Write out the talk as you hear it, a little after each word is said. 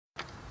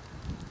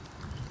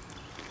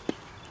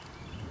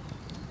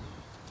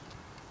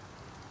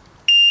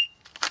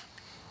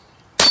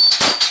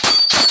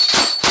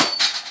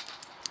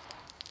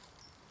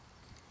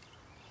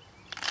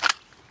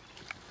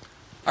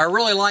I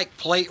really like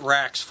plate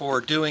racks for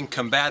doing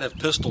combative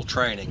pistol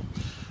training.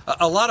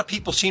 A lot of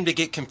people seem to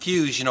get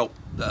confused,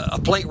 a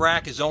plate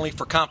rack is only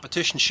for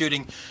competition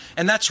shooting,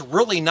 and that's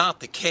really not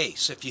the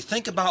case. If you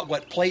think about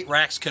what plate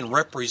racks can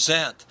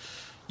represent,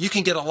 you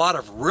can get a lot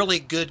of really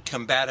good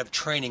combative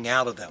training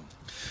out of them.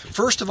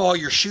 First of all,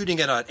 you're shooting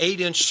in an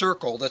 8-inch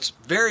circle that's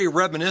very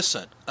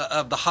reminiscent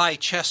of the high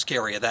chest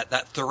area,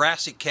 that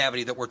thoracic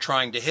cavity that we're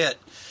trying to hit.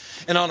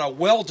 And on a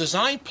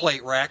well-designed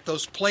plate rack,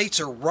 those plates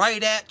are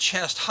right at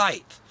chest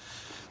height.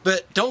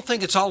 But don't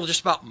think it's all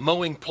just about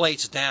mowing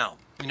plates down.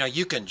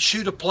 You can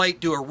shoot a plate,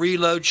 do a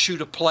reload,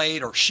 shoot a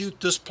plate, or shoot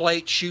this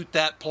plate, shoot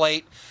that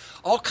plate.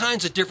 All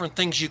kinds of different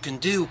things you can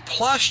do,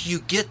 plus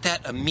you get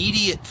that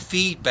immediate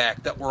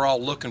feedback that we're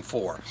all looking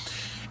for.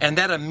 And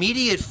that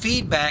immediate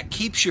feedback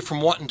keeps you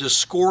from wanting to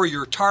score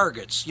your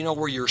targets,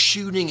 where you're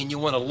shooting and you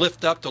want to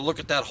lift up to look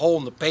at that hole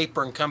in the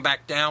paper and come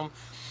back down.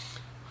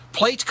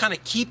 Plates kind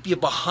of keep you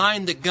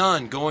behind the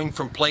gun, going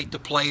from plate to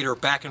plate or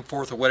back and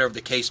forth or whatever the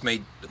case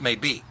may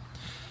be.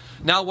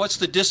 Now, what's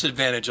the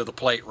disadvantage of the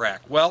plate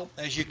rack? Well,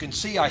 as you can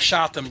see, I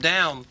shot them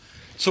down.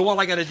 So what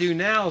I got to do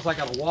now is I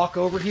got to walk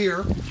over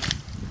here.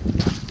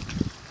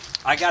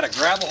 I got to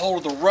grab a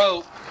hold of the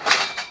rope,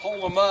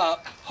 pull them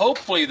up.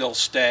 Hopefully they'll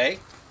stay.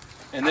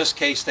 In this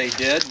case they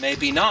did,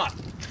 maybe not.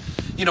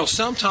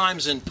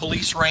 Sometimes in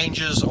police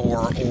ranges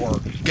or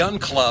gun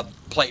club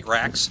plate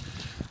racks,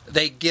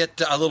 they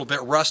get a little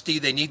bit rusty,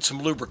 they need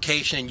some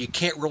lubrication, and you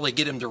can't really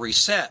get them to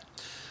reset.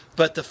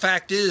 But the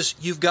fact is,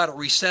 you've got to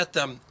reset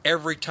them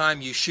every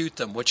time you shoot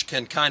them, which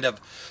can kind of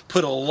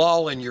put a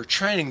lull in your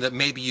training that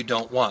maybe you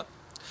don't want.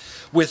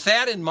 With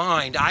that in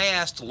mind, I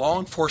asked law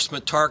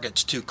enforcement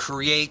targets to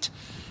create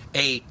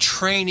a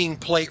training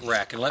plate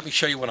rack, and let me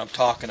show you what I'm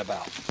talking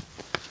about.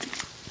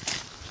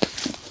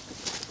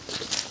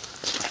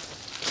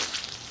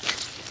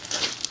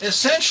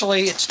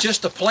 Essentially, it's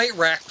just a plate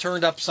rack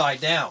turned upside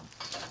down,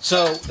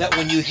 so that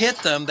when you hit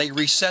them, they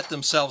reset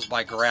themselves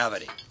by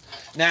gravity.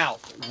 Now,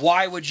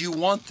 why would you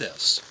want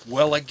this?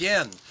 Well,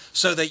 again,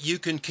 so that you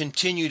can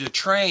continue to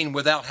train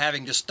without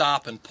having to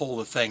stop and pull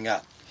the thing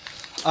up.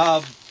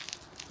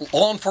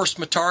 Law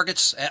enforcement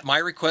targets, at my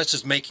request,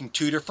 is making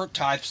two different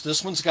types.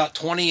 This one's got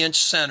 20-inch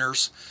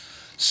centers,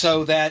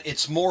 so that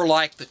it's more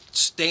like the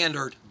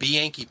standard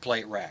Bianchi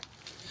plate rack.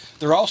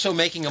 They're also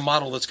making a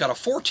model that's got a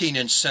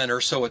 14-inch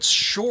center, so it's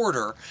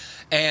shorter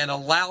and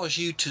allows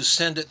you to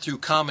send it through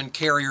common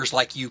carriers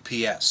like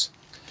UPS.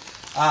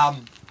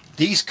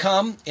 These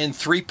come in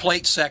 3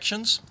 plate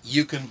sections.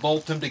 You can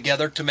bolt them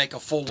together to make a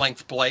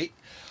full-length plate.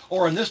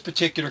 Or in this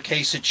particular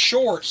case, it's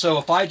short, so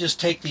if I just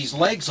take these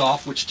legs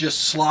off, which just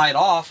slide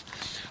off,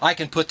 I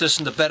can put this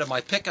in the bed of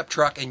my pickup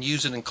truck and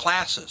use it in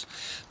classes.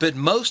 But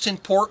most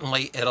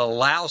importantly, it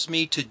allows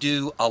me to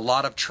do a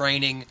lot of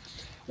training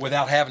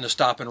without having to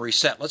stop and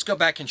reset. Let's go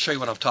back and show you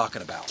what I'm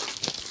talking about.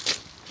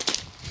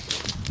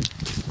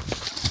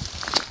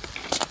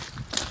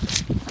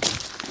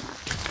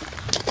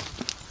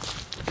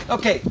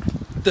 Okay,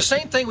 the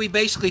same thing we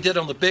basically did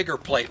on the bigger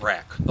plate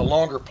rack, the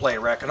longer plate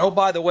rack. And oh,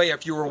 by the way,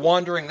 if you were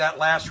wondering, that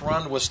last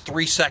run was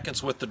 3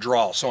 seconds with the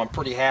draw, so I'm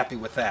pretty happy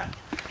with that.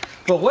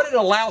 But what it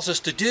allows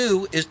us to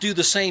do is do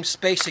the same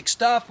basic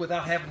stuff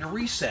without having to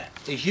reset.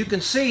 As you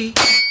can see,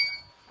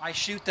 I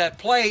shoot that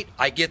plate,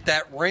 I get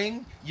that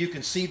ring, you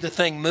can see the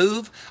thing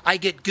move, I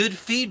get good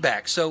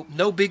feedback, so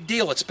no big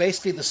deal. It's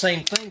basically the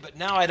same thing, but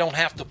now I don't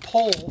have to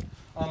pull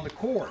on the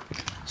cord.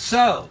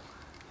 So,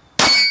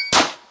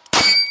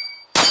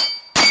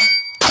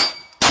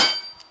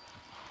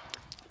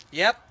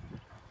 yep,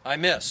 I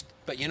missed.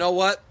 But you know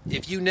what?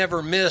 If you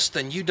never miss,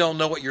 then you don't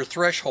know what your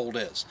threshold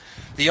is.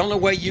 The only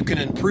way you can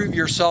improve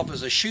yourself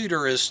as a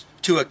shooter is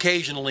to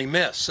occasionally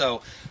miss.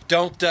 So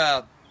don't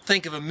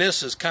think of a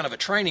miss as kind of a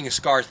training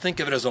scar. Think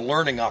of it as a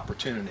learning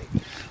opportunity.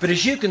 But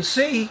as you can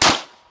see,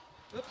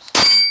 oops,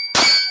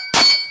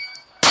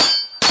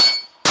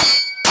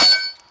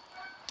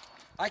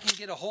 I can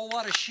get a whole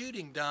lot of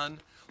shooting done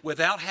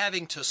without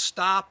having to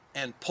stop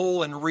and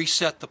pull and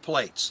reset the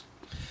plates.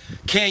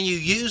 Can you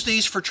use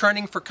these for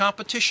training for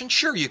competition?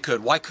 Sure you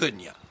could. Why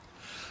couldn't you?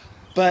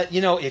 But,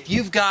 if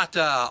you've got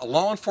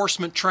law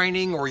enforcement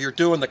training or you're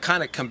doing the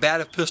kind of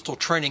combative pistol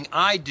training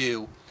I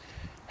do,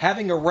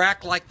 having a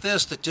rack like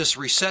this that just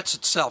resets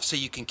itself so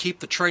you can keep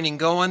the training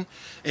going,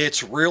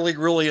 it's really,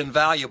 really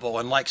invaluable.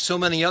 And like so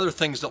many other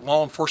things that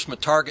law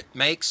enforcement target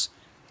makes,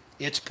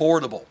 it's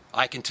portable.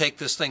 I can take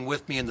this thing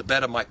with me in the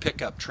bed of my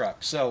pickup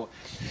truck. So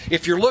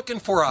if you're looking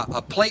for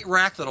a plate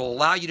rack that'll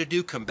allow you to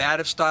do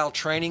combative style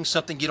training,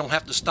 something you don't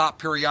have to stop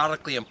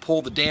periodically and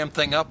pull the damn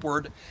thing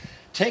upward,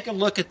 take a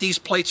look at these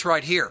plates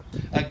right here.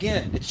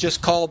 Again, it's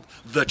just called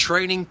the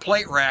training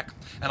plate rack,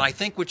 and I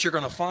think what you're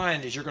going to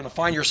find is you're going to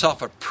find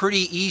yourself a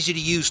pretty easy to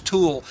use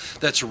tool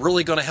that's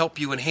really going to help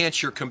you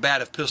enhance your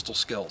combative pistol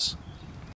skills.